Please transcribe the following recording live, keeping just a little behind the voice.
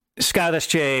Scott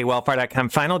SJ, Wellfire.com.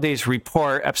 Final Days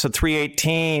Report, episode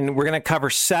 318. We're going to cover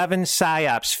 7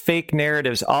 psyops, fake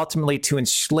narratives, ultimately to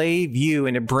enslave you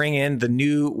and to bring in the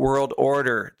new world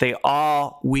order. They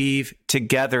all weave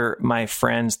together, my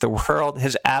friends. The world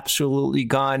has absolutely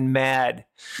gone mad.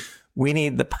 We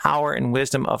need the power and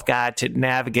wisdom of God to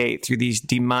navigate through these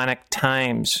demonic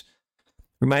times.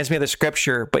 Reminds me of the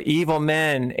scripture, but evil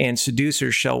men and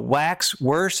seducers shall wax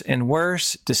worse and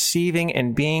worse, deceiving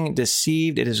and being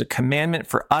deceived. It is a commandment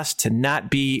for us to not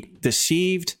be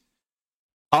deceived.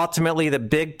 Ultimately, the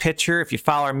big picture, if you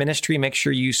follow our ministry, make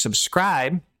sure you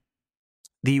subscribe.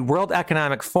 The World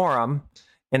Economic Forum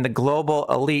and the global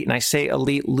elite, and I say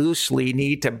elite loosely,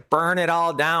 need to burn it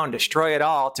all down, destroy it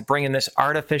all to bring in this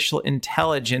artificial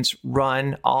intelligence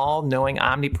run, all-knowing,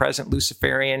 omnipresent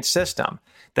Luciferian system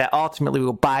that ultimately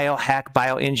will biohack,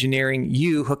 bioengineering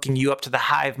you, hooking you up to the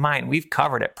hive mind. We've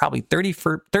covered it. Probably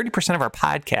 30% of our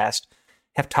podcast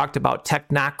have talked about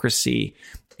technocracy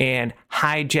and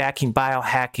hijacking,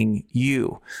 biohacking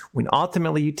you. When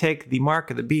ultimately you take the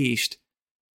mark of the beast,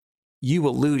 you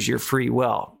will lose your free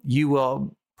will. You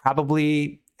will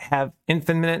probably have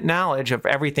infinite knowledge of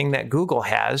everything that Google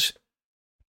has,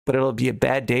 but it'll be a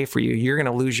bad day for you. You're going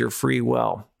to lose your free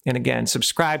will. And again,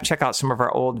 subscribe, check out some of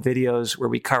our old videos where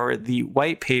we cover the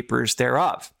white papers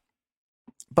thereof.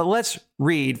 But let's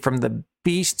read from the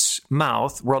beast's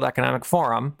mouth, World Economic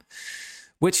Forum,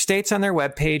 which states on their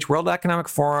webpage, World Economic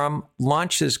Forum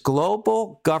launches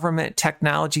Global Government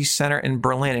Technology Center in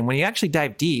Berlin. And when you actually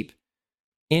dive deep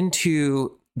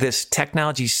into this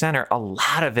technology center, a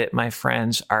lot of it, my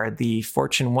friends, are the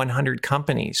Fortune 100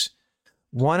 companies.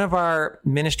 One of our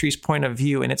ministry's point of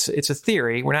view, and it's a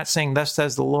theory, we're not saying thus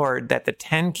says the Lord, that the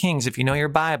 10 kings, if you know your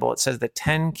Bible, it says the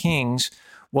 10 kings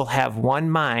will have one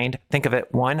mind, think of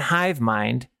it, one hive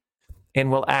mind,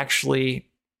 and will actually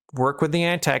work with the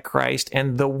Antichrist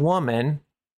and the woman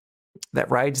that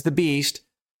rides the beast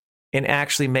and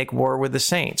actually make war with the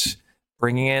saints,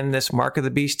 bringing in this mark of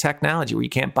the beast technology where you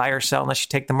can't buy or sell unless you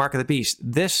take the mark of the beast.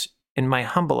 This, in my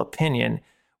humble opinion,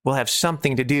 will have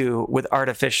something to do with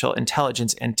artificial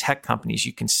intelligence and tech companies.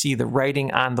 You can see the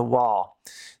writing on the wall.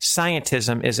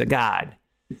 Scientism is a god.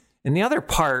 And the other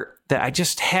part that I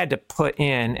just had to put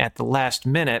in at the last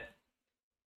minute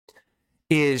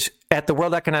is at the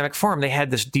World Economic Forum, they had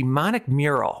this demonic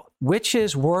mural.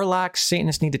 Witches, warlocks,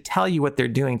 Satanists need to tell you what they're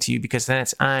doing to you because then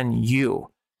it's on you.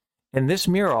 And this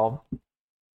mural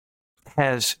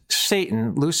has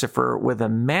Satan, Lucifer, with a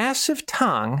massive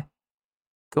tongue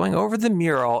going over the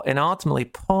mural and ultimately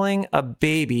pulling a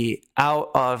baby out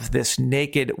of this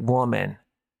naked woman.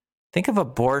 Think of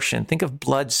abortion. Think of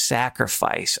blood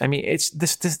sacrifice. I mean, it's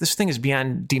this thing is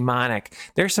beyond demonic.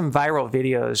 There's some viral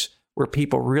videos where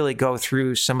people really go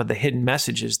through some of the hidden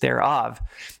messages thereof.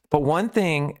 But one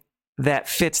thing that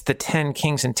fits the 10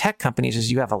 kings and tech companies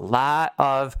is you have a lot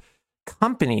of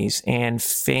companies and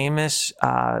famous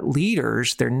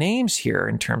leaders, their names here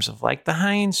in terms of like the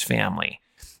Heinz family.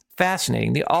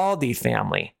 Fascinating. The Aldi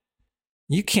family.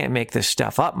 You can't make this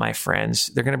stuff up, my friends.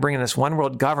 They're going to bring in this one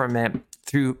world government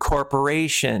through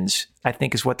corporations, I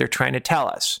think is what they're trying to tell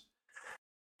us.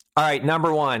 All right,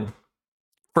 number 1.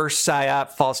 First psyop,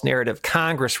 false narrative.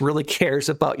 Congress really cares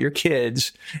about your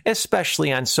kids,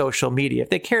 especially on social media. If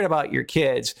they cared about your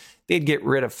kids, they'd get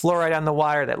rid of fluoride on the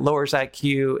water that lowers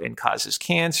IQ and causes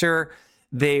cancer.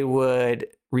 They would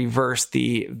reverse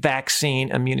the Vaccine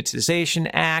Immunization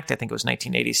Act. I think it was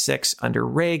 1986 under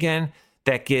Reagan.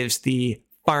 That gives the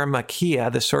pharmacia,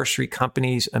 the sorcery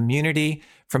companies, immunity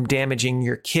from damaging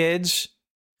your kids.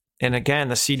 And again,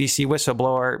 the CDC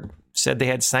whistleblower said they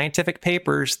had scientific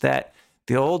papers that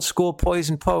the old school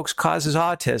poison pokes causes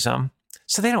autism.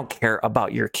 So they don't care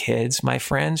about your kids, my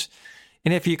friends.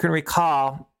 And if you can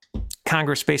recall,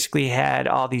 Congress basically had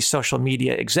all these social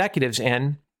media executives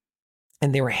in,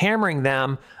 and they were hammering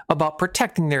them about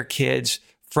protecting their kids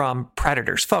from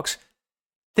predators. Folks,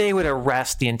 they would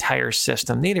arrest the entire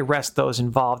system. They'd arrest those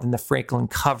involved in the Franklin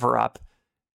cover-up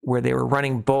where they were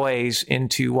running boys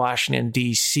into Washington,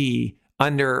 D.C.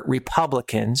 under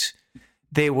Republicans.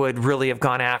 They would really have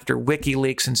gone after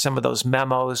WikiLeaks and some of those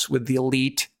memos with the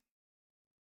elite.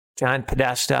 John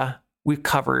Podesta, we've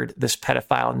covered this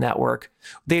pedophile network.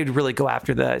 They'd really go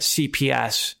after the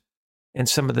CPS and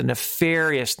some of the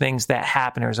nefarious things that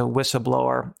happened. There was a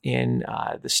whistleblower in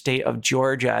the state of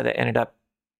Georgia that ended up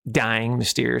dying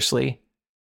mysteriously.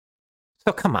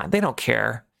 So come on, they don't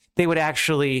care. They would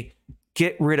actually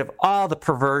get rid of all the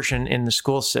perversion in the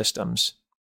school systems.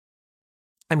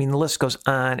 I mean, the list goes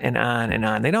on and on and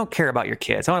on. They don't care about your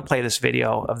kids. I want to play this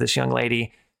video of this young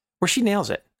lady where she nails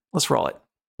it. Let's roll it.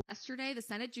 Yesterday, the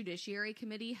Senate Judiciary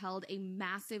Committee held a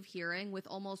massive hearing with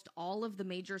almost all of the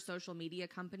major social media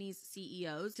companies'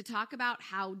 CEOs to talk about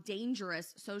how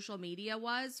dangerous social media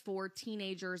was for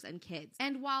teenagers and kids.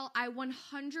 And while I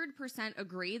 100%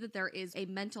 agree that there is a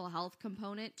mental health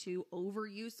component to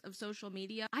overuse of social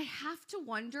media, I have to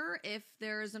wonder if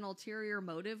there's an ulterior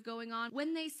motive going on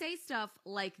when they say stuff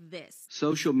like this.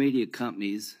 Social media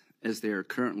companies, as they are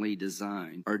currently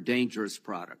designed, are dangerous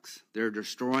products. They're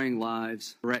destroying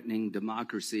lives, threatening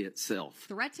democracy itself.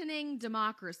 Threatening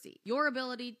democracy. Your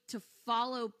ability to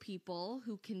follow people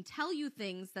who can tell you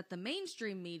things that the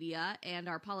mainstream media and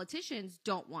our politicians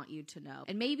don't want you to know,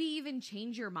 and maybe even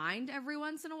change your mind every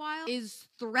once in a while, is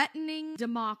threatening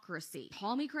democracy.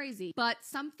 Call me crazy, but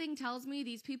something tells me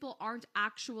these people aren't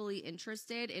actually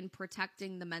interested in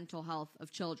protecting the mental health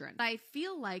of children. I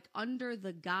feel like under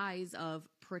the guise of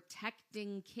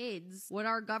protecting kids, what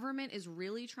our government is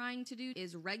really trying to do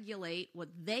is regulate what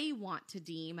they want to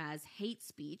deem as hate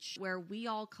speech, where we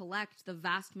all collect the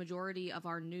vast majority of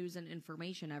our news and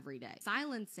information every day,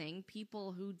 silencing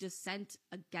people who dissent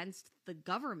against the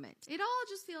government. It all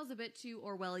just feels a bit too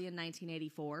Orwellian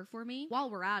 1984 for me. While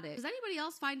we're at it, does anybody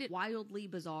else find it wildly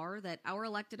bizarre that our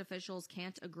elected officials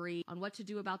can't agree on what to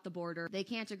do about the border? They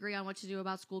can't agree on what to do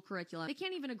about school curriculum. They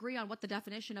can't even agree on what the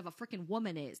definition of a frickin'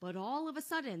 woman is. But all of a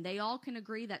sudden, they all can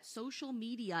agree that social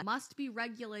media must be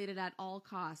regulated at all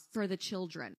costs for the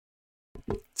children.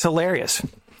 It's hilarious.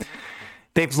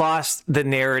 They've lost the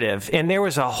narrative. And there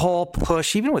was a whole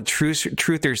push, even with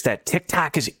truthers, that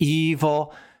TikTok is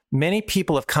evil. Many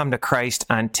people have come to Christ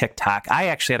on TikTok. I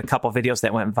actually had a couple videos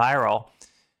that went viral.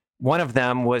 One of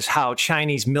them was how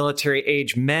Chinese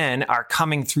military-age men are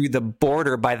coming through the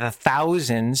border by the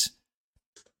thousands.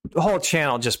 The whole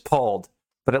channel just pulled,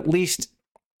 but at least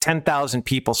 10,000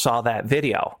 people saw that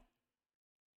video.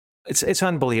 It's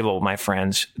unbelievable, my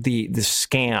friends. The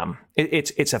scam.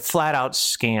 It's a flat-out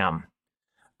scam.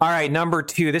 All right, number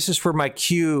 2. This is for my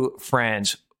Q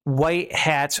friends. White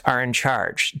hats are in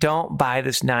charge. Don't buy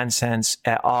this nonsense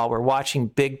at all. We're watching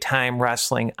big-time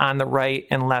wrestling on the right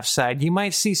and left side. You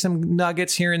might see some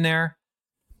nuggets here and there,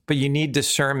 but you need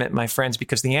discernment, my friends,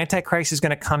 because the Antichrist is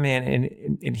going to come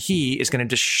in and he is going to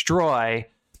destroy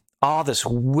all this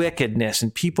wickedness,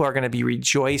 and people are going to be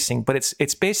rejoicing. But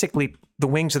it's basically the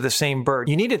wings of the same bird.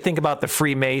 You need to think about the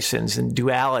Freemasons and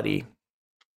duality.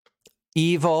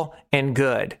 Evil and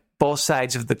good, both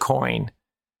sides of the coin.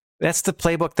 That's the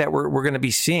playbook that we're going to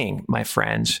be seeing, my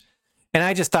friends. And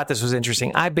I just thought this was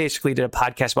interesting. I basically did a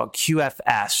podcast about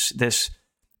QFS,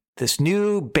 this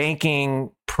new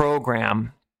banking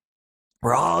program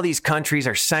where all these countries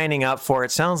are signing up for.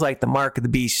 It sounds like the mark of the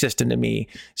beast system to me.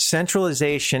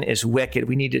 Centralization is wicked.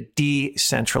 We need to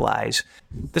decentralize.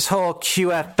 This whole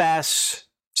QFS,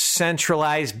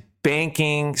 centralized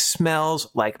banking, smells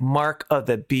like mark of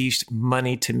the beast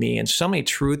money to me. And so many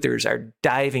truthers are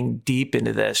diving deep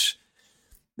into this.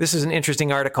 This is an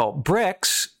interesting article.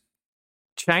 BRICS,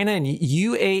 China and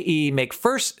UAE make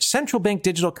first central bank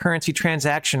digital currency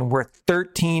transaction worth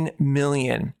 $13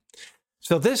 million.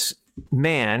 So this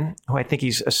man, who I think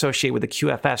he's associated with the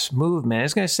QFS movement,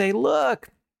 is going to say, look,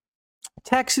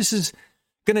 Texas is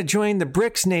going to join the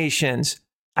BRICS nations.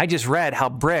 I just read how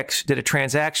BRICS did a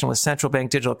transaction with central bank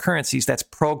digital currencies that's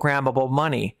programmable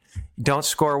money. You don't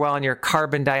score well on your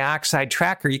carbon dioxide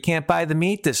tracker, you can't buy the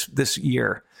meat this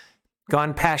year.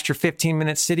 Gone past your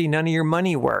 15-minute city, none of your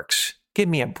money works. Give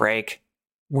me a break.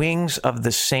 Wings of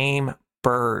the same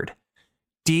bird.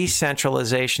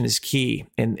 Decentralization is key.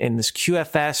 In this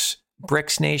QFS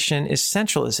BRICS nation is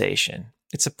centralization.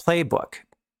 It's a playbook.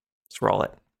 Let's roll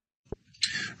it.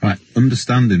 Right,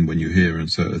 understanding when you hear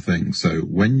and sort of thing. So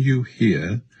when you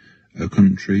hear a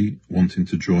country wanting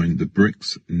to join the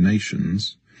BRICS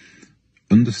nations,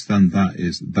 understand that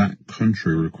is that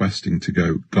country requesting to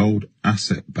go gold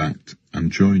asset backed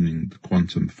and joining the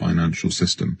quantum financial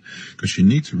system. Because you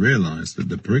need to realize that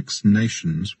the BRICS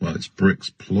nations, well, it's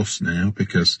BRICS plus now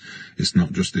because it's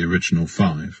not just the original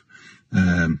 5.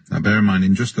 Now bear in mind,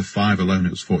 in just the 5 alone,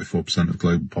 it was 44% of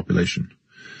global population.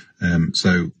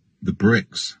 So the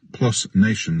BRICS plus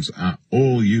nations are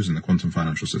all using the quantum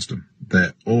financial system.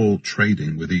 They're all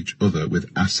trading with each other with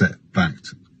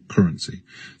asset-backed currency.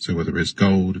 So whether it's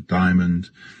gold, diamond,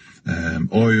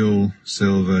 oil,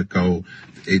 silver, gold,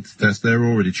 they're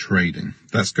already trading.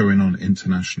 That's going on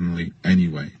internationally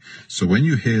anyway. So when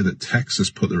you hear that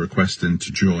Texas put the request in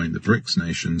to join the BRICS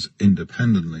nations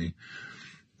independently,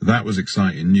 that was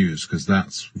exciting news because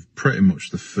that's pretty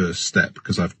much the first step.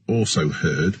 Because I've also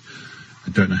heard, I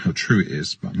don't know how true it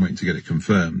is, but I'm waiting to get it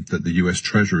confirmed, that the US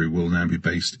Treasury will now be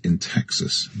based in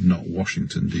Texas, not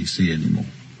Washington, D.C. anymore.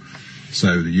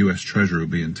 So the US Treasury will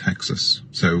be in Texas.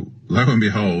 So lo and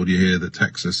behold, you hear that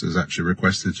Texas has actually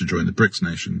requested to join the BRICS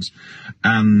nations.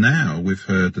 And now we've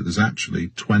heard that there's actually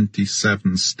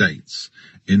 27 states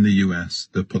in the US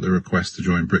that put the request to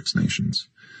join BRICS nations.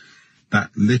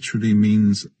 That literally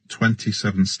means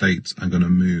 27 states are going to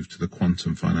move to the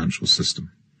quantum financial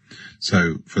system.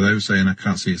 So for those saying, I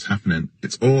can't see it's happening,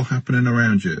 it's all happening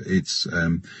around you. It's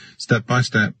step by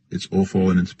step, it's all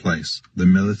falling into place. The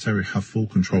military have full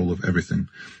control of everything.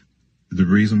 The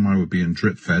reason why we're being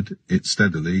drip fed it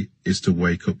steadily is to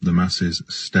wake up the masses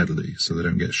steadily so they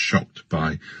don't get shocked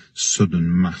by sudden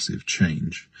massive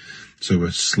change. So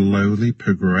we're slowly,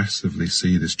 progressively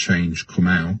see this change come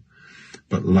out.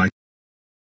 But like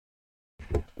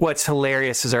what's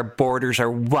hilarious is our borders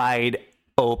are wide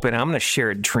open. I'm going to share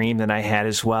a dream that I had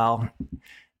as well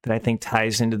that I think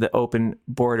ties into the open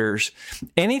borders.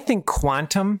 Anything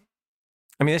quantum,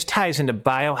 I mean, this ties into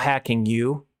biohacking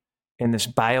you and this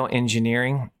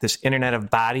bioengineering, this internet of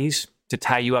bodies to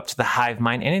tie you up to the hive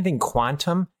mind. Anything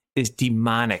quantum is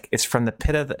demonic. It's from the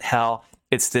pit of hell.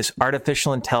 It's this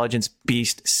artificial intelligence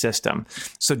beast system.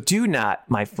 So do not,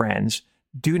 my friends,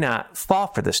 do not fall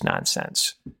for this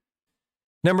nonsense.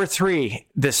 Number 3,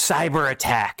 the cyber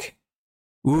attack.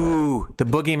 Ooh, the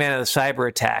boogeyman of the cyber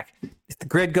attack. If the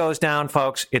grid goes down,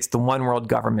 folks, it's the one world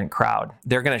government crowd.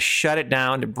 They're going to shut it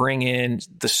down to bring in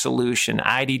the solution,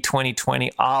 ID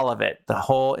 2020, all of it, the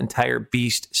whole entire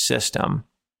beast system.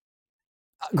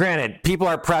 Granted, people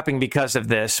are prepping because of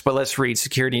this, but let's read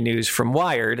security news from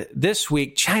Wired. This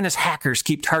week, China's hackers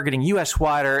keep targeting U.S.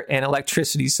 water and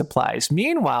electricity supplies.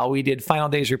 Meanwhile, we did Final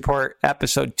Days Report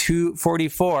episode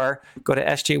 244. Go to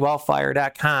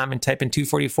sjwellfire.com and type in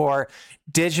 244.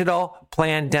 Digital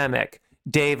pandemic.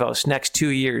 Davos, next 2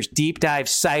 years. Deep dive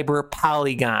cyber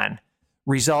polygon.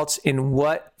 Results in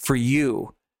what for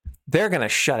you? They're going to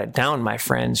shut it down, my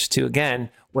friends, to, again,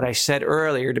 what I said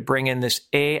earlier, to bring in this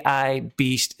AI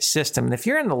beast system. And if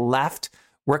you're in the left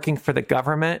working for the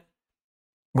government,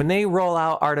 when they roll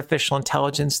out artificial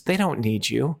intelligence, they don't need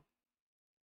you.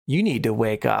 You need to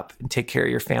wake up and take care of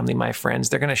your family, my friends.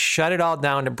 They're going to shut it all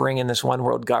down to bring in this one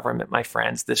world government, my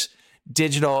friends, this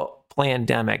digital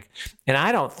pandemic. And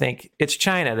I don't think it's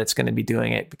China that's going to be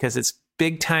doing it because it's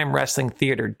big time wrestling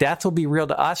theater. Death will be real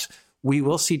to us. We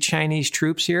will see Chinese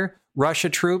troops here, Russia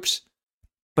troops,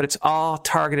 but it's all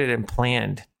targeted and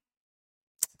planned.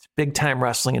 It's big time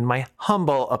wrestling, in my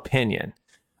humble opinion.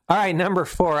 All right, number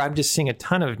 4, I'm just seeing a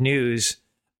ton of news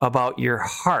about your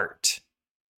heart,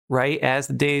 right? As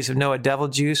the days of Noah Devil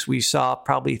Juice, we saw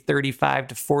probably 35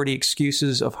 to 40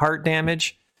 excuses of heart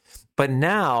damage. But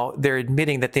now they're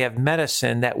admitting that they have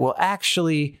medicine that will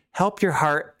actually help your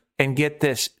heart and get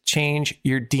this, change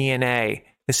your DNA.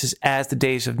 This is as the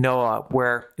days of Noah,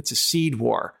 where it's a seed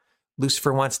war.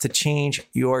 Lucifer wants to change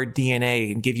your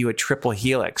DNA and give you a triple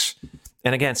helix.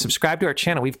 And again, subscribe to our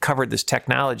channel. We've covered this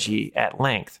technology at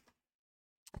length.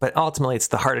 But ultimately, it's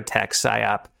the heart attack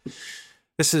psyop.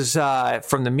 This is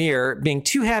from the Mirror. Being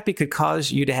too happy could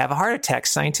cause you to have a heart attack.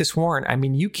 Scientists warn. I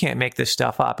mean, you can't make this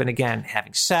stuff up. And again,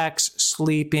 having sex,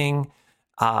 sleeping,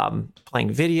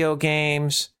 playing video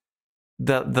games.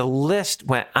 The list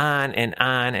went on and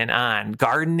on and on.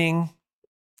 Gardening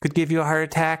could give you a heart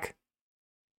attack.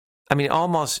 I mean,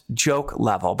 almost joke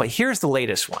level. But here's the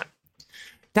latest one.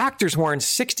 Doctors warn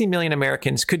 60 million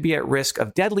Americans could be at risk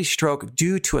of deadly stroke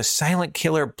due to a silent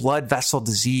killer blood vessel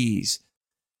disease.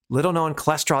 Little known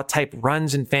cholesterol type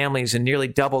runs in families and nearly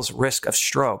doubles risk of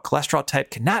stroke. Cholesterol type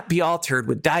cannot be altered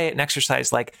with diet and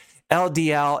exercise like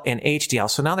LDL and HDL.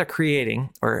 So now they're creating,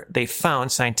 or they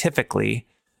found scientifically,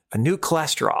 a new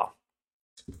cholesterol.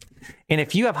 And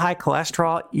if you have high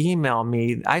cholesterol, email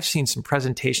me. I've seen some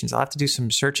presentations. I'll have to do some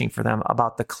searching for them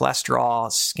about the cholesterol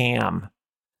scam.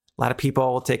 A lot of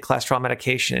people will take cholesterol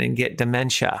medication and get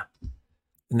dementia.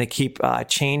 And they keep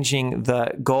changing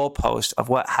the goalpost of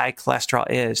what high cholesterol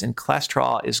is. And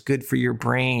cholesterol is good for your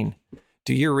brain.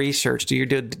 Do your research, do your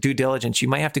due diligence. You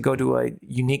might have to go to a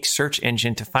unique search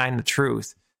engine to find the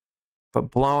truth. But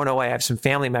blown away. I have some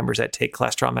family members that take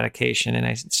cholesterol medication, and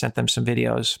I sent them some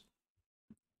videos.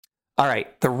 All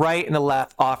right, the right and the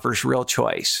left offers real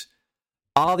choice.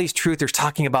 All these truthers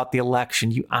talking about the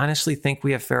election. You honestly think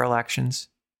we have fair elections?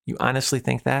 You honestly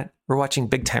think that? We're watching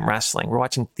big time wrestling. We're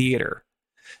watching theater.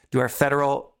 Do our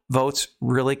federal votes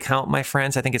really count, my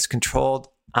friends? I think it's controlled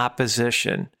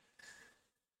opposition.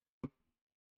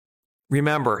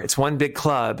 Remember, it's one big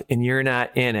club and you're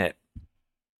not in it.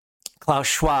 Klaus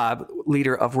Schwab,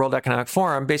 leader of World Economic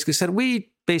Forum, basically said, we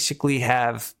basically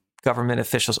have government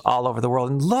officials all over the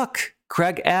world. And look,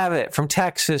 Greg Abbott from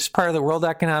Texas, part of the World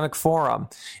Economic Forum.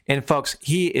 And folks,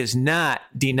 he is not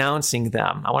denouncing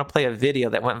them. I want to play a video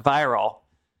that went viral.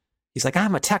 He's like,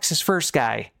 I'm a Texas first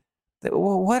guy.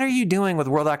 Well, what are you doing with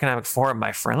World Economic Forum,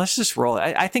 my friend? Let's just roll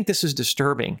it. I think this is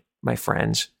disturbing, my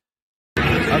friends. Okay,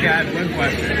 I have one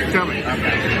question. Tell me.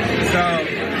 Okay. So,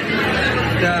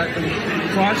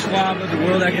 the Klaus Schwab of the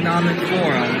World Economic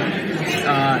Forum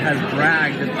has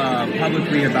bragged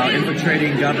publicly about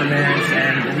infiltrating governments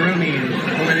and grooming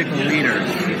political leaders.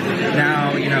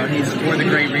 Now, he's for the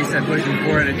Great Reset, pushing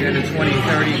forward Agenda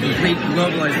 2030, complete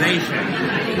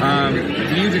globalization.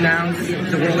 Do you denounce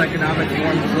the World Economic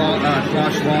Forum,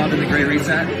 Klaus Schwab, and the Great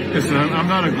Reset? Listen, I'm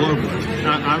not a globalist.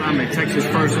 I'm a Texas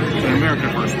first, an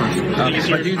America first person.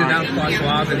 But do you denounce Klaus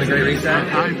Schwab and the Great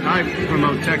Reset? I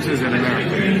promote Texas and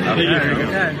America.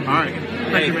 Okay. All right.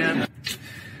 Thank you, man.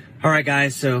 All right,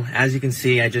 guys. So as you can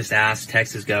see, I just asked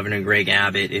Texas Governor Greg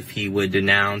Abbott if he would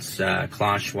denounce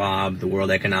Klaus Schwab, the World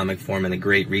Economic Forum, and the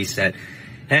Great Reset.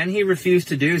 And he refused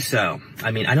to do so. I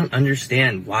mean, I don't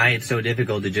understand why it's so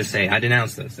difficult to just say, I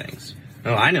denounce those things.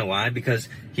 Oh, I know why. Because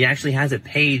he actually has a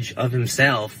page of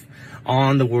himself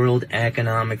on the World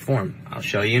Economic Forum. I'll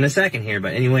show you in a second here.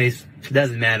 But anyways, it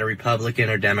doesn't matter, Republican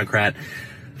or Democrat.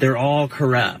 They're all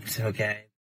corrupt, okay?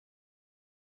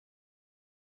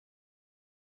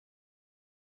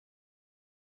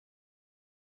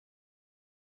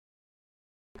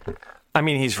 I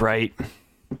mean, he's right.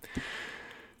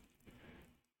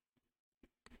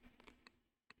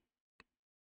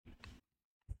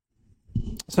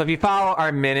 So if you follow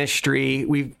our ministry,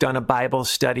 we've done a Bible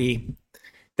study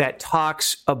that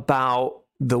talks about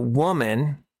the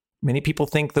woman. Many people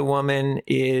think the woman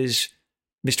is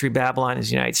Mystery Babylon is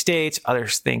the United States.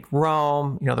 Others think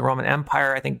Rome, the Roman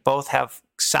Empire. I think both have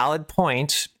solid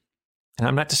points, and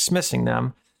I'm not dismissing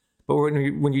them. But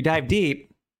when you dive deep,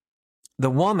 the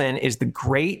woman is the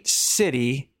great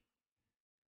city.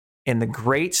 And the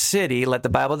great city, let the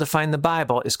Bible define the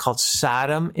Bible, is called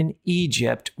Sodom in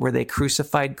Egypt, where they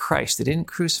crucified Christ. They didn't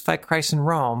crucify Christ in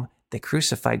Rome. They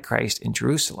crucified Christ in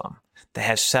Jerusalem. That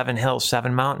has 7 hills,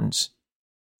 7 mountains,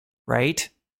 right?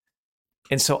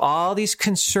 And so all these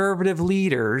conservative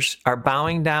leaders are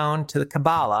bowing down to the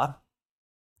Kabbalah,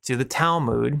 to the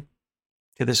Talmud,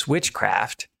 to this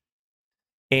witchcraft,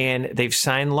 and they've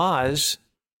signed laws.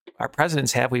 Our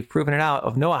presidents have, we've proven it out,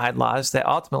 of Noahide laws that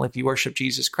ultimately, if you worship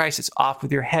Jesus Christ, it's off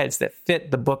with your heads that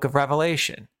fit the book of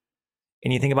Revelation.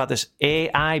 And you think about this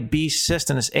AI beast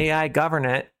system, this AI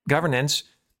governance,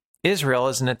 Israel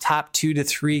is in the top 2 to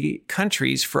 3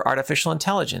 countries for artificial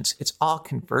intelligence. It's all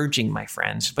converging, my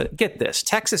friends. But get this,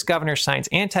 Texas governor signs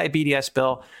anti-BDS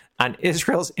bill on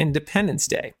Israel's Independence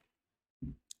Day.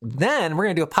 Then we're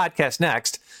going to do a podcast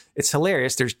next. It's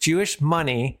hilarious. There's Jewish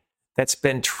money that's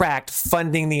been tracked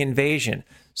funding the invasion.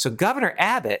 So Governor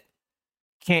Abbott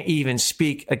can't even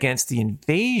speak against the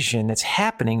invasion that's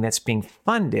happening, that's being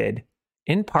funded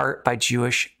in part by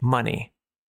Jewish money.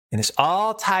 And this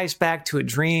all ties back to a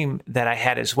dream that I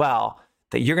had as well,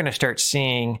 that you're going to start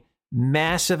seeing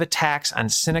massive attacks on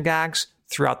synagogues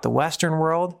throughout the Western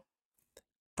world,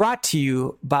 brought to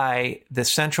you by the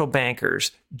central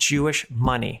bankers, Jewish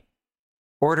money.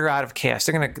 Order out of chaos.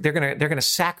 They're gonna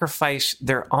sacrifice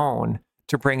their own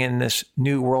to bring in this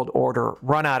new world order,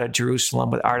 run out of Jerusalem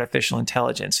with artificial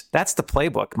intelligence. That's the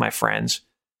playbook, my friends.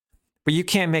 But you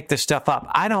can't make this stuff up.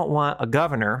 I don't want a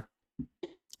governor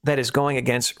that is going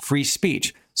against free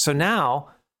speech. So now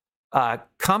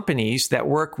companies that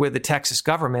work with the Texas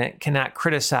government cannot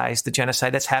criticize the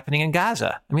genocide that's happening in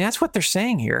Gaza. I mean, that's what they're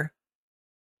saying here.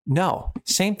 No,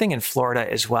 same thing in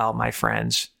Florida as well, my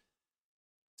friends.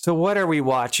 So what are we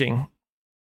watching?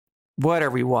 What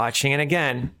are we watching? And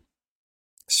again,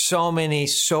 so many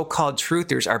so-called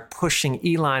truthers are pushing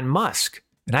Elon Musk.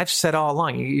 And I've said all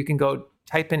along, you can go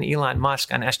type in Elon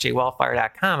Musk on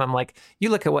sjwellfire.com. I'm like, you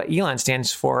look at what Elon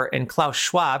stands for, and Klaus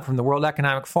Schwab from the World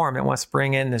Economic Forum that wants to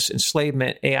bring in this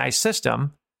enslavement AI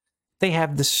system, they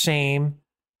have the same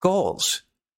goals.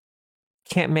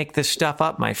 Can't make this stuff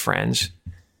up, my friends.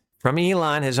 From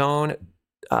Elon, his own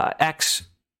ex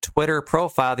Twitter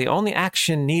profile, the only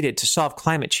action needed to solve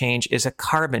climate change is a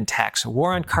carbon tax. A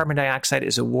war on carbon dioxide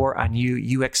is a war on you.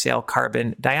 You exhale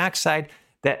carbon dioxide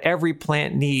that every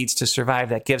plant needs to survive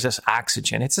that gives us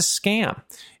oxygen. It's a scam.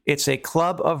 It's a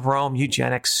Club of Rome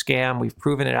eugenics scam. We've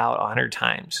proven it out 100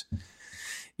 times.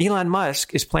 Elon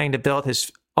Musk is planning to build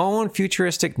his own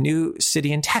futuristic new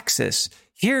city in Texas.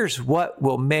 Here's what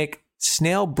will make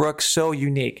Snail Brook so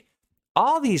unique.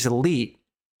 All these elite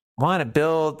want to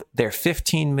build their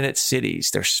 15-minute cities,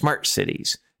 their smart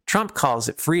cities. Trump calls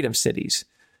it freedom cities.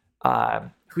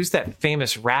 Who's that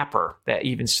famous rapper that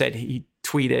even said, he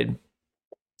tweeted,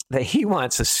 that he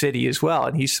wants a city as well,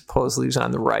 and he supposedly is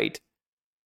on the right.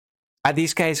 Are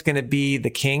these guys going to be the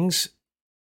kings,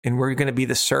 and we're going to be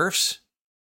the serfs?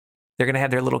 They're going to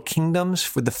have their little kingdoms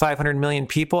for the 500 million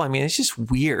people. I mean, it's just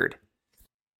weird.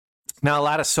 Now, a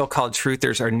lot of so-called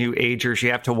truthers are new agers.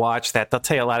 You have to watch that. They'll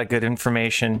tell you a lot of good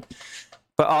information,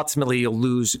 but ultimately you'll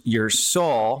lose your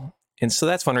soul. And so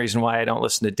that's one reason why I don't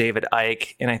listen to David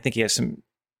Icke. And I think he has some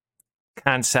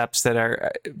concepts that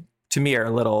are, to me, are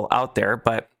a little out there,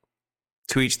 but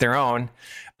to each their own.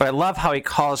 But I love how he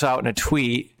calls out in a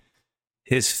tweet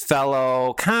his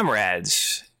fellow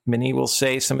comrades. Many will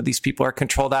say some of these people are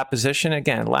controlled opposition.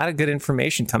 Again, a lot of good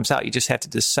information comes out. You just have to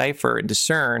decipher and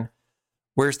discern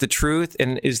where's the truth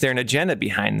and is there an agenda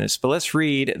behind this. But let's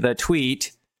read the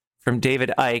tweet from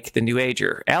David Icke, the New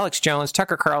Ager. Alex Jones,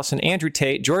 Tucker Carlson, Andrew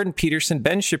Tate, Jordan Peterson,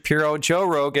 Ben Shapiro, Joe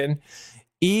Rogan,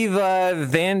 Eva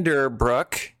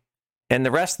Vanderbrook, and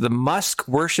the rest of the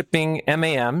Musk-worshipping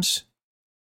MAMs.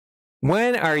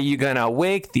 When are you going to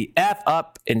wake the F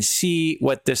up and see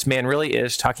what this man really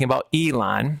is, talking about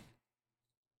Elon?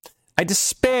 I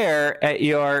despair at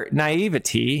your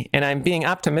naivety, and I'm being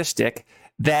optimistic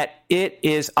that it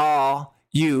is all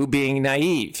you being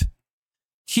naive.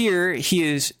 Here, he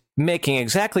is making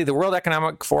exactly the World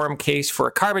Economic Forum case for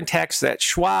a carbon tax that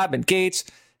Schwab and Gates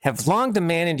have long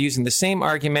demanded, using the same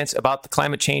arguments about the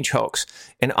climate change hoax.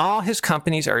 And all his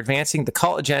companies are advancing the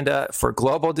cult agenda for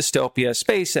global dystopia,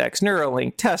 SpaceX,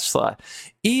 Neuralink, Tesla,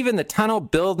 even the tunnel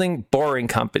building Boring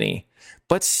Company.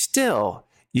 But still,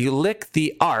 you lick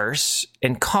the arse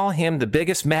and call him the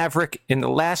biggest maverick in the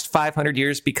last 500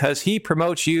 years because he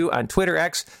promotes you on Twitter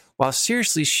X while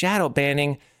seriously shadow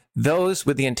banning those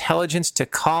with the intelligence to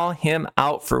call him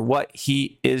out for what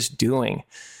he is doing.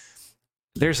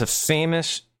 There's a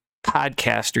famous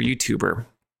podcaster, YouTuber,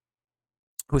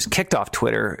 who was kicked off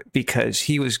Twitter because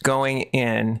he was going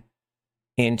in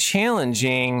and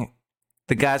challenging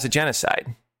the Gaza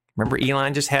genocide. Remember,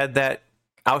 Elon just had that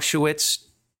Auschwitz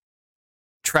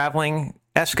traveling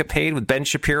escapade with Ben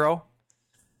Shapiro.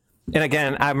 And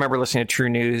again, I remember listening to True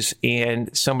News,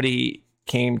 and somebody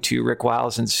came to Rick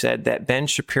Wiles and said that Ben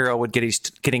Shapiro would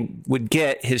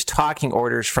get his talking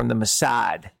orders from the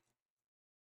Mossad.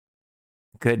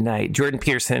 Good night. Jordan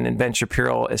Peterson and Ben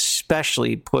Shapiro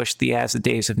especially pushed the As the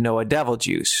Days of Noah devil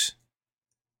juice.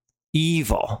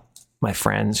 Evil, my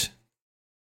friends.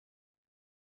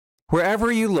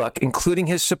 Wherever you look, including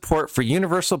his support for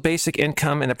universal basic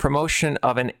income and the promotion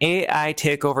of an AI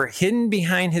takeover, hidden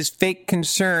behind his fake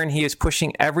concern, he is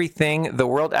pushing everything the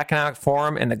World Economic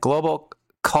Forum and the global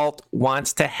cult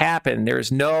wants to happen. There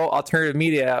is no alternative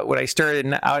media. When I started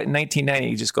out in 1990,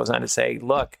 he just goes on to say,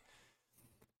 look,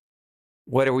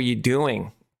 what are you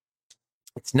doing?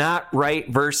 It's not right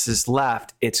versus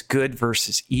left. It's good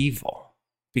versus evil.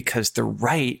 Because the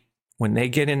right, when they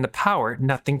get into power,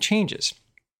 nothing changes.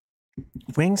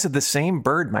 Wings of the same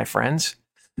bird, my friends.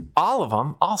 All of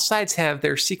them, all sides have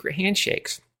their secret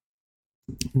handshakes.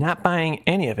 Not buying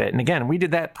any of it. And again, we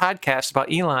did that podcast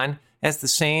about Elon as the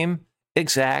same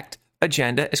exact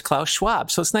agenda as Klaus Schwab.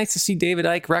 So it's nice to see David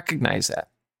Icke recognize that.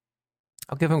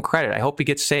 I'll give him credit. I hope he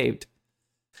gets saved.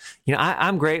 You know,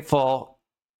 I'm grateful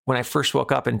when I first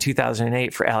woke up in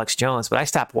 2008 for Alex Jones, but I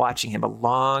stopped watching him a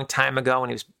long time ago when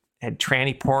he had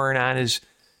tranny porn on his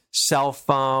cell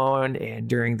phone. And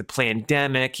during the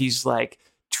pandemic, he's like,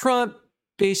 Trump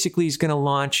basically is going to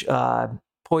launch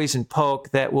poison poke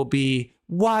that will be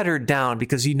watered down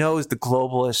because he knows the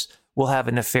globalists will have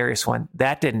a nefarious one.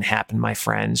 That didn't happen, my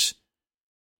friends.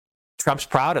 Trump's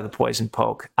proud of the poison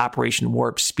poke, Operation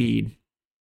Warp Speed.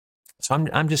 So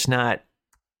I'm just not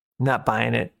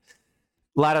buying it.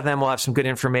 A lot of them will have some good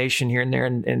information here and there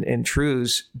and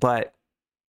truths, but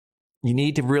you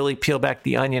need to really peel back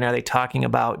the onion. Are they talking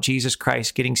about Jesus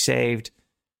Christ getting saved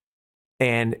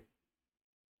and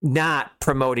not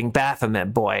promoting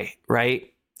Baphomet Boy,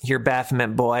 right? Here,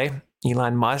 Baphomet Boy,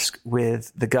 Elon Musk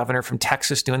with the governor from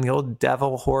Texas doing the old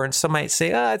devil horns. Some might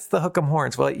say, it's the hook'em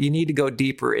horns. Well, you need to go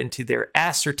deeper into their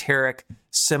esoteric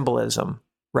symbolism,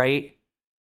 right?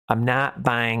 I'm not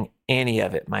buying any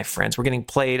of it, my friends. We're getting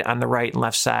played on the right and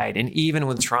left side. And even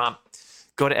with Trump,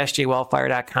 go to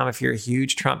sjwellfire.com if you're a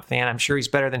huge Trump fan. I'm sure he's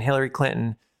better than Hillary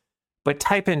Clinton. But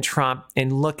type in Trump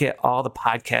and look at all the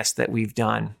podcasts that we've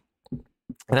done.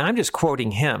 And I'm just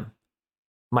quoting him,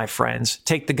 my friends.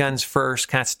 Take the guns first,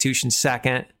 Constitution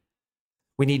second.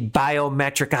 We need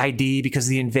biometric ID because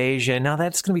of the invasion. Now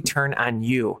that's going to be turned on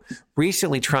you.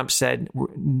 Recently, Trump said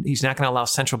he's not going to allow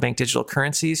central bank digital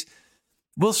currencies.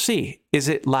 We'll see. Is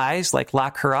it lies like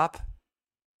lock her up?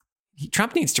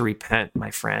 Trump needs to repent, my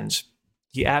friends.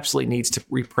 He absolutely needs to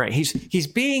repent. He's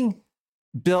being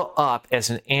built up as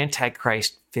an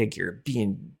antichrist figure,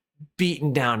 being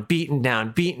beaten down, beaten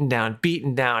down, beaten down,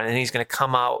 beaten down, and he's going to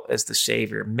come out as the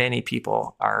savior. Many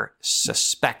people are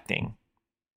suspecting.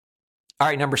 All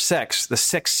right, number 6, the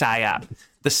 6th psyop,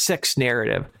 the 6th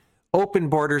narrative, open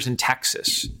borders in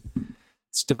Texas.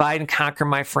 It's divide and conquer,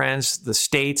 my friends. The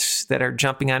states that are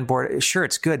jumping on board, sure,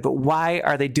 it's good, but why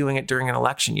are they doing it during an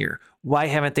election year? Why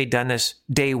haven't they done this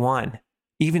day one,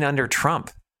 even under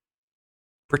Trump?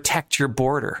 Protect your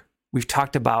border. We've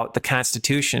talked about the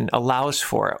Constitution allows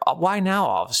for it. Why now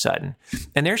all of a sudden?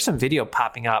 And there's some video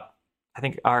popping up. I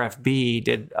think RFB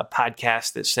did a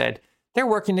podcast that said they're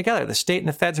working together. The state and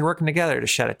the feds are working together to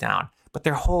shut it down. But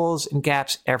there are holes and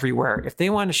gaps everywhere. If they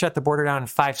wanted to shut the border down in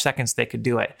 5 seconds, they could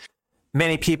do it.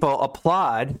 Many people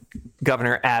applaud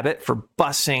Governor Abbott for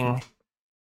busing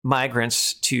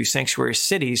migrants to sanctuary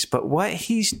cities. But what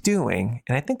he's doing,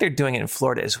 and I think they're doing it in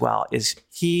Florida as well, is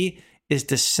he is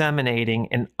disseminating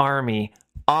an army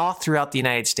all throughout the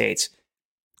United States.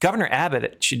 Governor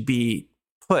Abbott should be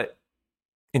put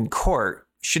in court,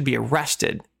 should be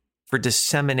arrested for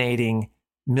disseminating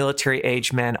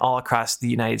military-age men all across the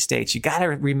United States. You got to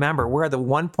remember, where are the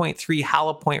 1.3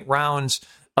 hollow point rounds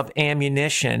of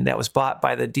ammunition that was bought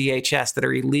by the DHS that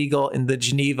are illegal in the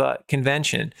Geneva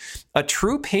Convention? A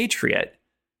true patriot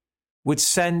would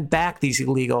send back these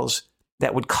illegals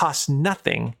that would cost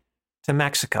nothing to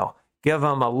Mexico. Give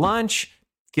them a lunch,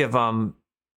 give them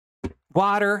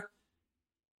water,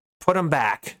 put them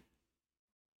back.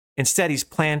 Instead, he's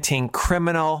planting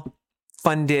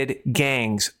criminal-funded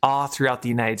gangs all throughout the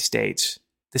United States.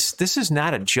 This is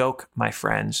not a joke, my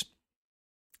friends.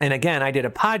 And again, I did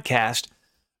a podcast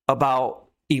about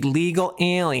illegal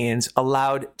aliens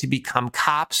allowed to become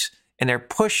cops, and they're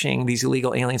pushing these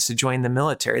illegal aliens to join the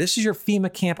military. This is your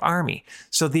FEMA camp army.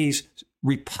 So these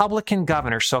Republican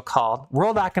governors, so-called,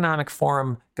 World Economic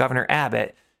Forum Governor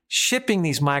Abbott, shipping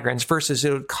these migrants versus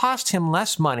it would cost him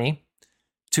less money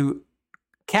to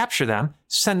capture them,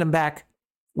 send them back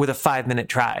with a 5-minute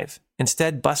drive.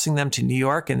 Instead, busing them to New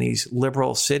York and these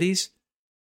liberal cities.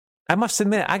 I must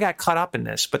admit, I got caught up in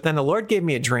this, but then the Lord gave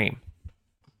me a dream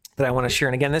that I want to share.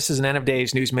 And again, this is an end of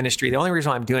days news ministry. The only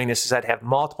reason why I'm doing this is I'd have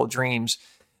multiple dreams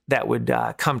that would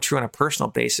come true on a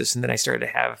personal basis. And then I started to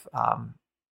have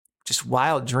just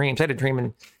wild dreams. I had a dream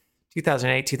in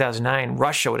 2008, 2009,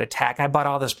 Russia would attack. I bought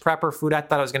all this prepper food. I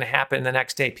thought it was going to happen the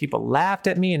next day. People laughed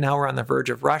at me, and now we're on the verge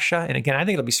of Russia. And again, I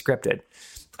think it'll be scripted.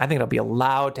 I think it'll be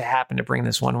allowed to happen to bring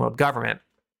this one world government,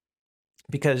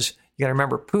 because you got to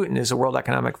remember, Putin is a World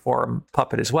Economic Forum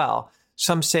puppet as well.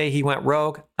 Some say he went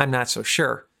rogue. I'm not so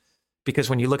sure, because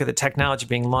when you look at the technology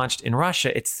being launched in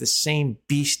Russia, it's the same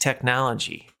beast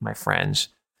technology, my friends.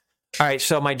 All right,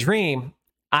 so my dream,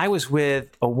 I was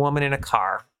with a woman in a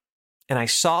car, and I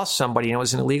saw somebody, and it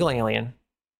was an illegal alien,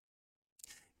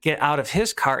 get out of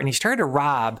his car, and he started to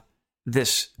rob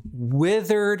this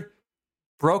withered,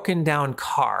 broken down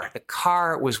car. The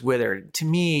car was withered. To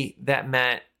me, that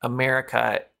meant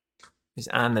America is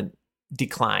on the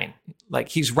decline. Like,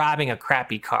 he's robbing a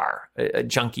crappy car, a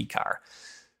junky car.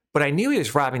 But I knew he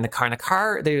was robbing the car, and the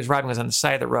car that he was robbing was on the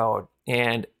side of the road.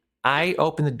 And I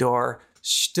opened the door,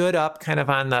 stood up kind of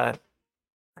on the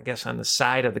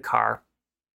side of the car.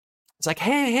 It's like,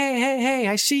 hey,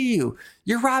 I see you.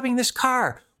 You're robbing this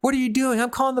car. What are you doing?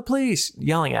 I'm calling the police.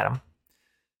 Yelling at him.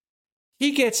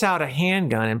 He gets out a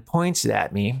handgun and points it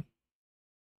at me.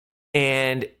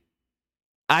 And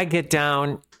I get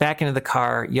down, back into the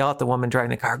car, yell at the woman driving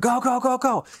the car, go, go, go,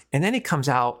 go. And then he comes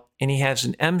out and he has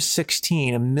an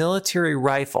M16, a military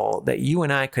rifle that you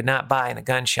and I could not buy in a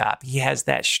gun shop. He has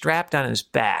that strapped on his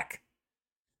back.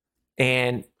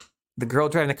 And the girl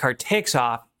driving the car takes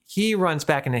off. He runs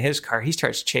back into his car. He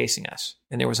starts chasing us.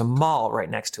 And there was a mall right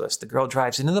next to us. The girl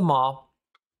drives into the mall.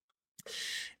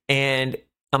 And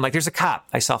I'm like, there's a cop.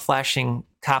 I saw flashing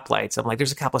cop lights. I'm like,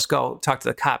 there's a cop. Let's go talk to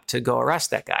the cop to go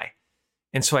arrest that guy.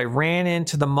 And so I ran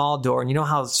into the mall door. And you know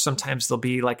how sometimes there'll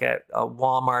be like a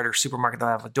Walmart or supermarket, they'll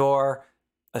have a door,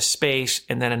 a space,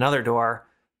 and then another door.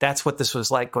 That's what this was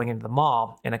like going into the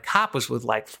mall. And a cop was with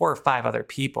like 4 or 5 other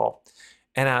people.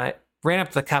 And I ran up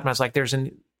to the cop and I was like, there's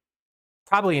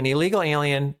probably an illegal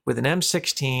alien with an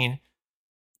M16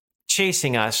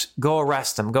 chasing us. Go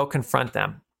arrest them. Go confront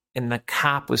them. And the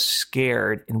cop was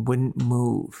scared and wouldn't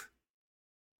move.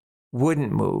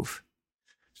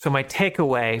 So my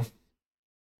takeaway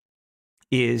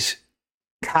is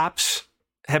cops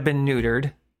have been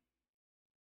neutered.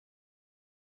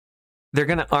 They're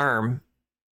going to arm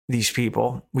these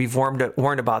people. We've warned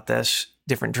about this,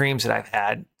 different dreams that I've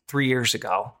had 3 years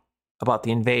ago about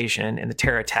the invasion and the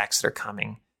terror attacks that are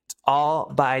coming. It's all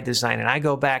by design. And I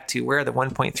go back to, where are the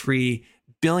 1.3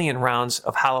 billion rounds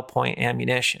of hollow point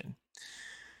ammunition.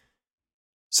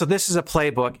 So this is a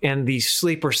playbook, and these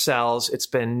sleeper cells, it's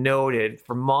been noted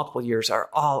for multiple years, are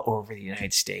all over the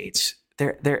United States.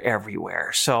 They're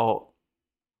everywhere. So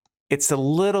it's a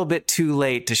little bit too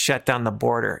late to shut down the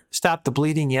border. Stop the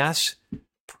bleeding, yes.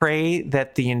 Pray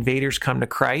that the invaders come to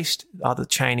Christ, all the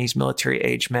Chinese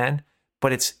military-age men.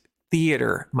 But it's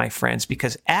theater, my friends,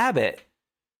 because Abbott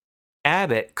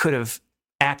could have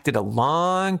acted a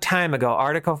long time ago.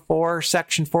 Article 4,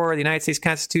 Section 4 of the United States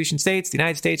Constitution states, the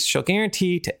United States shall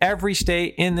guarantee to every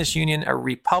state in this union a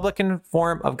republican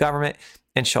form of government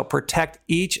and shall protect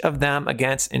each of them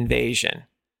against invasion.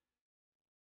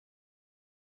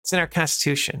 It's in our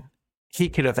Constitution. He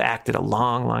could have acted a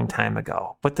long, long time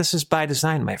ago. But this is by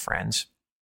design, my friends.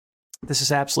 This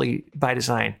is absolutely by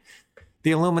design.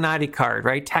 The Illuminati card,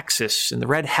 right? Texas and the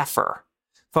red heifer.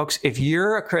 Folks, if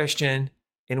you're a Christian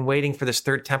and waiting for this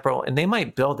third temple, and they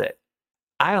might build it,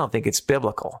 I don't think it's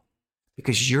biblical,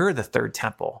 because you're the third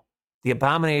temple. The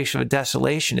abomination of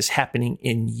desolation is happening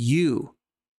in you,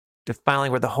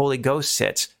 defiling where the Holy Ghost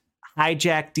sits,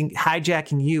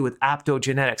 hijacking you with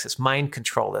optogenetics. It's mind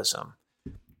controlism.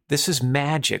 This is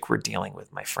magic we're dealing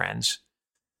with, my friends.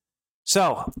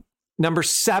 So, number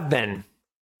 7,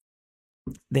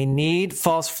 they need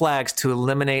false flags to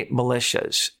eliminate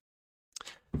militias.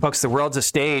 Folks, the world's a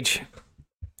stage.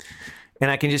 And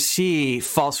I can just see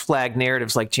false flag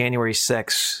narratives like January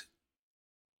 6th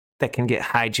that can get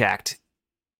hijacked,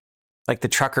 like the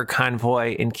trucker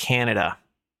convoy in Canada.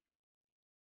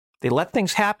 They let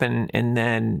things happen and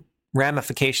then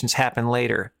ramifications happen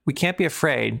later. We can't be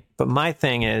afraid, but my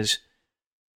thing is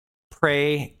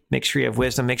pray, make sure you have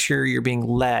wisdom, make sure you're being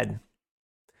led.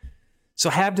 So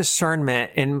have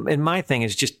discernment, and my thing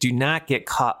is just do not get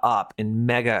caught up in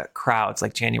mega crowds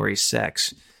like January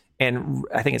 6th. And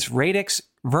I think it's radix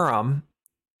verum.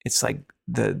 It's like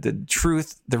the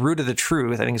truth, the root of the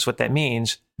truth, I think is what that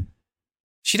means.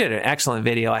 She did an excellent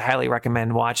video. I highly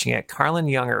recommend watching it. Carlin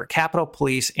Younger, Capitol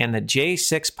Police and the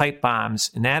J6 Pipe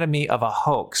Bombs, Anatomy of a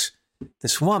Hoax.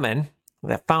 This woman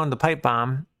that found the pipe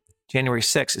bomb, January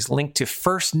 6th, is linked to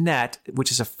FirstNet, which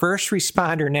is a first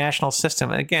responder national system.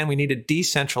 And again, we need to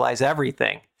decentralize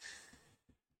everything.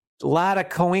 A lot of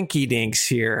coinky dinks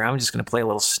here. I'm just going to play a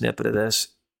little snippet of this.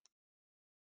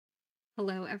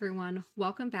 Hello, everyone.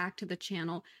 Welcome back to the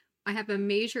channel. I have a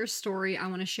major story I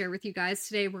want to share with you guys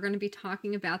today. We're going to be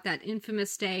talking about that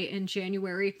infamous day in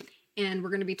January, and we're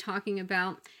going to be talking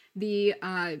about the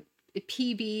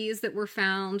PBs that were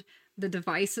found, the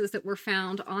devices that were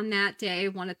found on that day,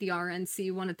 one at the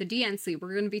RNC, one at the DNC.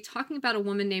 We're going to be talking about a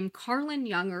woman named Carlin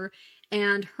Younger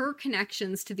and her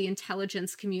connections to the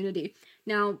intelligence community.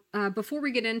 Now, before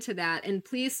we get into that, and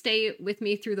please stay with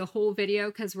me through the whole video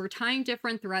because we're tying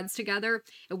different threads together.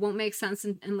 It won't make sense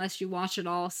unless you watch it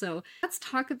all. So let's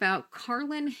talk about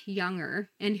Carlin Younger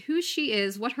and who she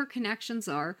is, what her connections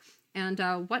are, and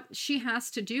what she has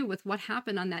to do with what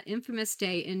happened on that infamous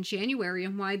day in January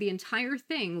and why the entire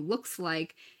thing looks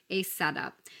like a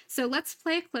setup. So let's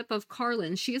play a clip of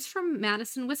Carlin. She is from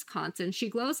Madison, Wisconsin. She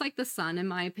glows like the sun, in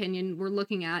my opinion. We're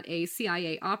looking at a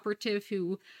CIA operative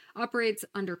who operates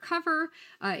undercover.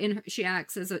 She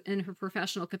acts in her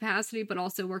professional capacity, but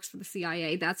also works for the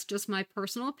CIA. That's just my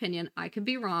personal opinion. I could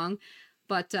be wrong,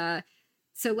 but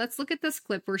so let's look at this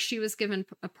clip where she was given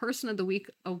a Person of the Week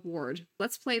award.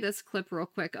 Let's play this clip real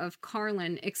quick of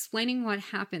Carlin explaining what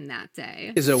happened that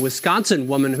day. Is a Wisconsin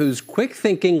woman whose quick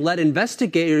thinking led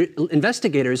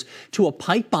investigators to a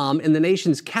pipe bomb in the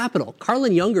nation's capital.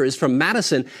 Carlin Younger is from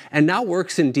Madison and now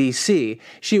works in D.C.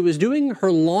 She was doing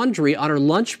her laundry on her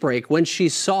lunch break when she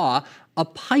saw a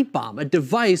pipe bomb, a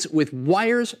device with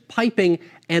wires, piping,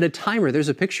 and a timer. There's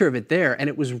a picture of it there, and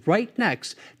it was right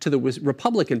next to the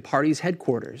Republican Party's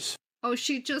headquarters. Oh,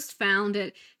 she just found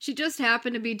it. She just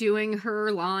happened to be doing her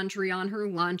laundry on her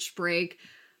lunch break.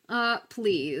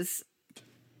 Please.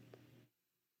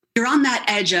 You're on that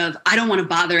edge of, I don't want to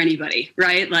bother anybody,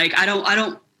 right? Like, I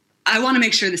want to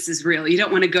make sure this is real. You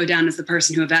don't want to go down as the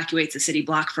person who evacuates a city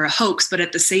block for a hoax, but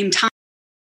at the same time,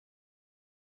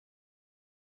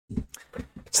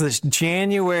 so this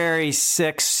January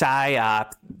 6th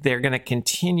PSYOP, they're going to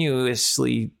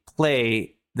continuously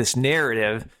play this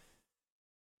narrative.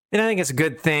 And I think it's a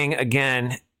good thing,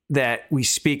 again, that we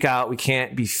speak out. We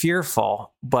can't be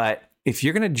fearful. But if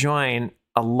you're going to join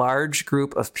a large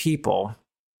group of people,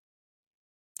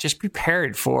 just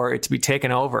prepared for it to be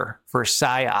taken over for a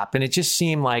PSYOP. And it just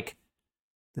seemed like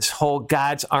this whole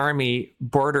God's Army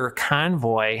border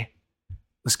convoy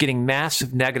was getting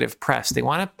massive negative press. They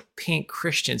want to paint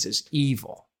Christians as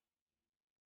evil.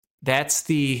 That's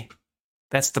the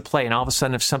That's the play. And all of a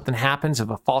sudden, if something happens, if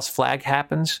a false flag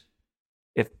happens,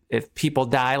 if people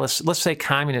die, let's say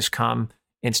communists come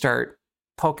and start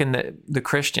poking the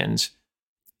Christians,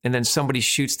 and then somebody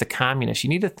shoots the communists. You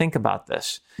need to think about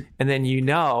this. And then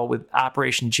with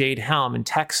Operation Jade Helm in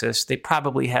Texas, they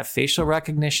probably have facial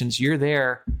recognitions. You're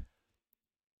there.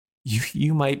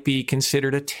 You might be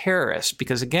considered a terrorist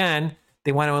because, again,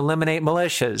 they want to eliminate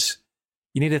militias.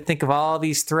 You need to think of all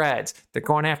these threads. They're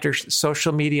going after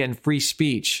social media and free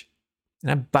speech.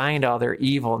 And I bind all their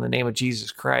evil in the name of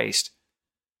Jesus Christ.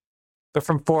 But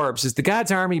from Forbes, is the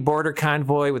God's Army border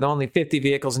convoy with only 50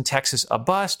 vehicles in Texas a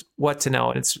bust? What to know?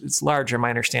 And it's larger, my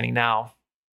understanding now.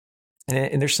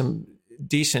 And there's some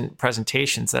decent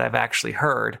presentations that I've actually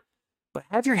heard. But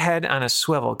have your head on a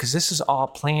swivel because this is all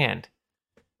planned.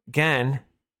 Again,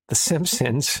 The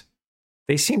Simpsons,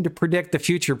 they seem to predict the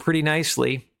future pretty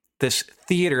nicely. This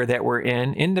theater that we're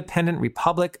in, Independent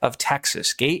Republic of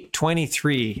Texas, Gate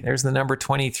 23. There's the number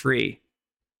 23.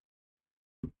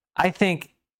 I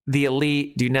think the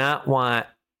elite do not want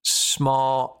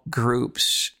small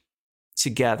groups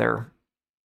together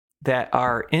that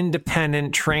are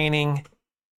independent, training,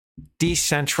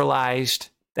 decentralized.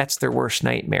 That's their worst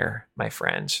nightmare, my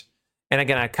friends. And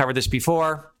again, I covered this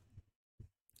before.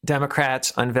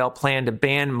 Democrats unveil plan to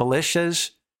ban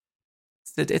militias.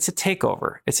 It's a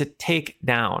takeover. It's a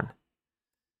takedown.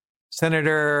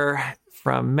 Senator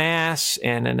from Mass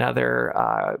and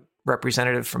another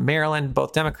representative from Maryland,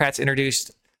 both Democrats,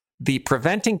 introduced the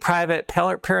Preventing Private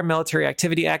Paramilitary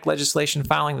Activity Act legislation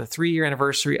following the 3-year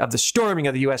anniversary of the storming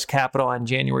of the U.S. Capitol on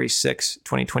January 6,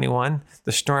 2021,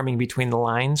 the storming between the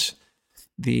lines,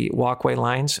 the walkway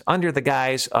lines, under the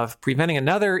guise of preventing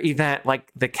another event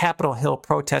like the Capitol Hill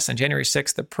protests on January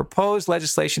 6th. The proposed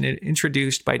legislation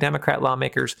introduced by Democrat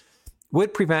lawmakers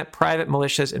would prevent private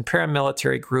militias and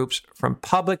paramilitary groups from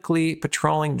publicly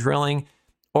patrolling, drilling,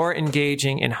 or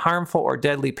engaging in harmful or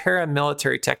deadly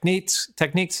paramilitary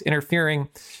techniques interfering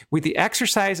with the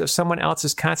exercise of someone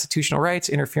else's constitutional rights,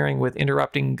 interfering with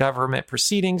interrupting government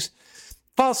proceedings,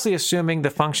 falsely assuming the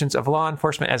functions of law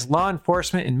enforcement as law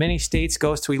enforcement in many states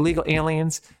goes to illegal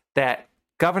aliens that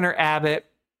Governor Abbott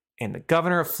and the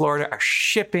governor of Florida are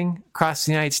shipping across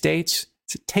the United States.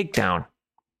 It's a takedown.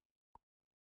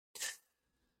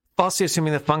 Falsely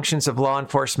assuming the functions of law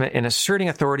enforcement and asserting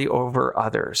authority over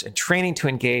others and training to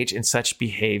engage in such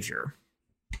behavior.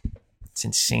 It's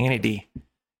insanity.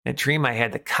 In a dream I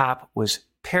had, the cop was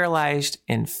paralyzed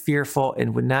and fearful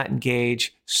and would not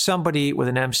engage somebody with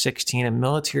an M16, a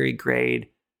military-grade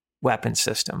weapon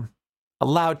system,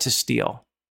 allowed to steal.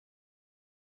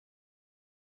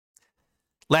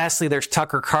 Lastly, there's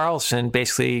Tucker Carlson,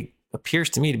 basically appears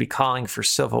to me to be calling for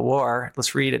civil war.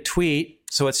 Let's read a tweet.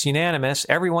 So it's unanimous.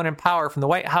 Everyone in power, from the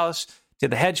White House to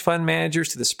the hedge fund managers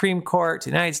to the Supreme Court to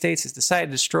the United States, has decided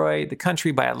to destroy the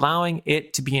country by allowing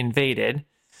it to be invaded.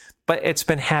 But it's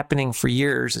been happening for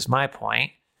years, is my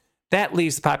point. That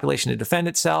leaves the population to defend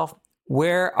itself.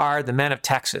 Where are the men of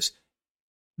Texas?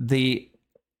 The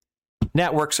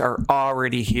networks are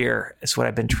already here. That's what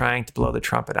I've been trying to blow the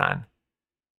trumpet on.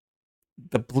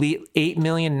 The 8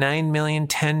 million, 9 million,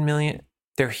 10 million,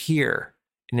 they're here,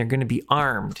 and they're going to be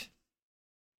armed.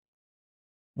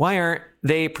 Why aren't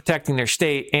they protecting their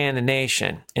state and the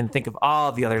nation? And think of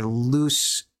all the other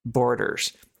loose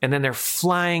borders. And then they're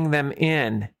flying them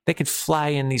in. They could fly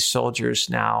in these soldiers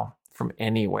now from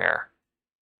anywhere.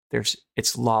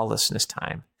 It's lawlessness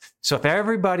time. So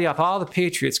if all the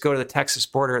patriots go to the Texas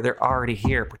border, they're already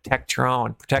here. Protect your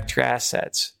own, protect your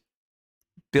assets,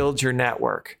 build your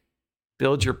network,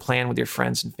 build your plan with your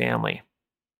friends and family,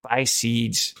 buy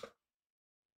seeds,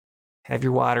 have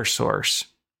your water source.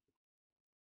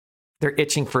 They're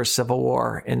itching for a civil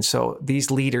war. And so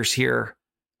these leaders here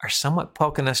are somewhat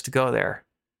poking us to go there.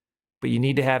 But you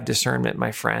need to have discernment,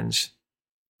 my friends.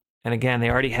 And again, they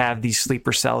already have these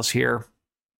sleeper cells here.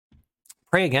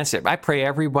 Pray against it. I pray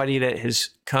everybody that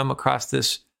has come across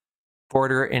this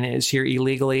border and is here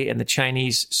illegally, and the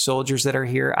Chinese soldiers that are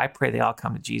here, I pray they all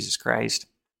come to Jesus Christ.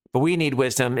 But we need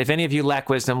wisdom. If any of you lack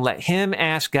wisdom, let him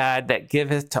ask God that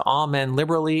giveth to all men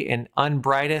liberally and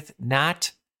unbrideth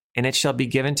not, and it shall be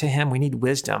given to him. We need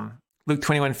wisdom. Luke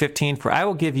 21:15, for I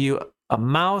will give you a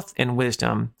mouth and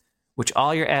wisdom, which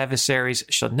all your adversaries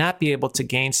shall not be able to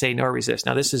gainsay nor resist.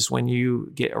 Now, this is when you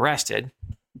get arrested,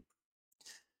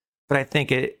 but I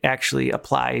think it actually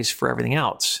applies for everything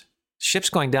else. Ship's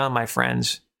going down, my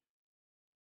friends,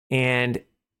 and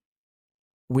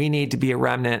we need to be a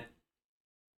remnant.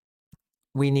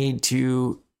 We need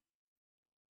to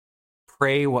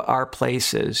pray what our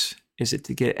place is. Is it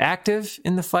to get active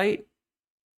in the fight,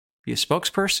 be a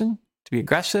spokesperson, to be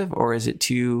aggressive, or is it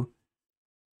to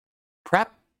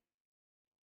Prep?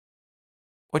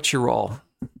 What's your role?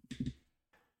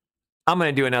 I'm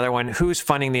going to do another one. Who's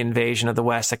funding the invasion of the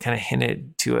West? I kind of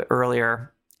hinted to it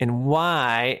earlier. And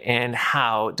why and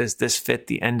how does this fit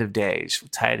the end of days? We'll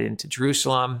tie it into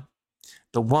Jerusalem,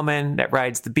 the woman that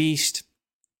rides the beast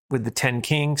with the 10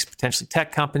 kings, potentially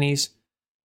tech companies.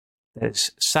 That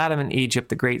is Sodom and Egypt,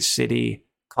 the great city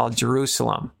called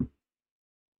Jerusalem.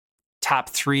 Top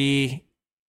 3,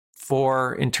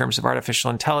 4 in terms of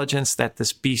artificial intelligence that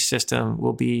this beast system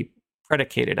will be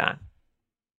predicated on.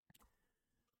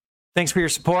 Thanks for your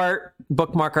support.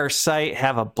 Bookmark our site.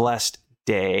 Have a blessed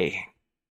day.